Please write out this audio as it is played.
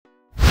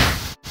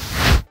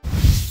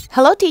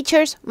Hello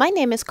teachers, my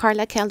name is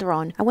Carla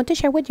Calderon. I want to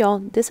share with y'all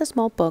this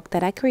small book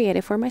that I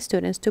created for my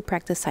students to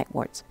practice sight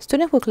words.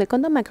 Students will click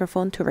on the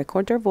microphone to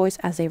record their voice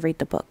as they read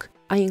the book.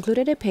 I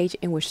included a page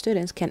in which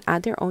students can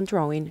add their own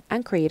drawing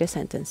and create a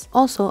sentence.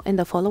 Also, in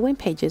the following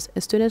pages,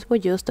 students will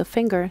use the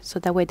finger so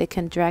that way they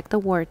can drag the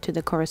word to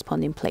the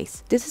corresponding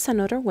place. This is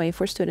another way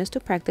for students to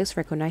practice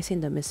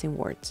recognizing the missing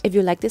words. If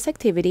you like this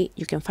activity,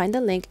 you can find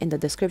the link in the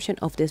description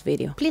of this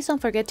video. Please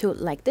don't forget to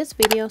like this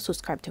video,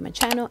 subscribe to my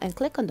channel, and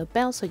click on the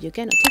bell so you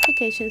get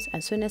notifications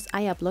as soon as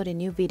I upload a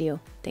new video.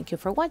 Thank you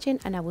for watching,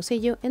 and I will see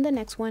you in the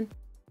next one.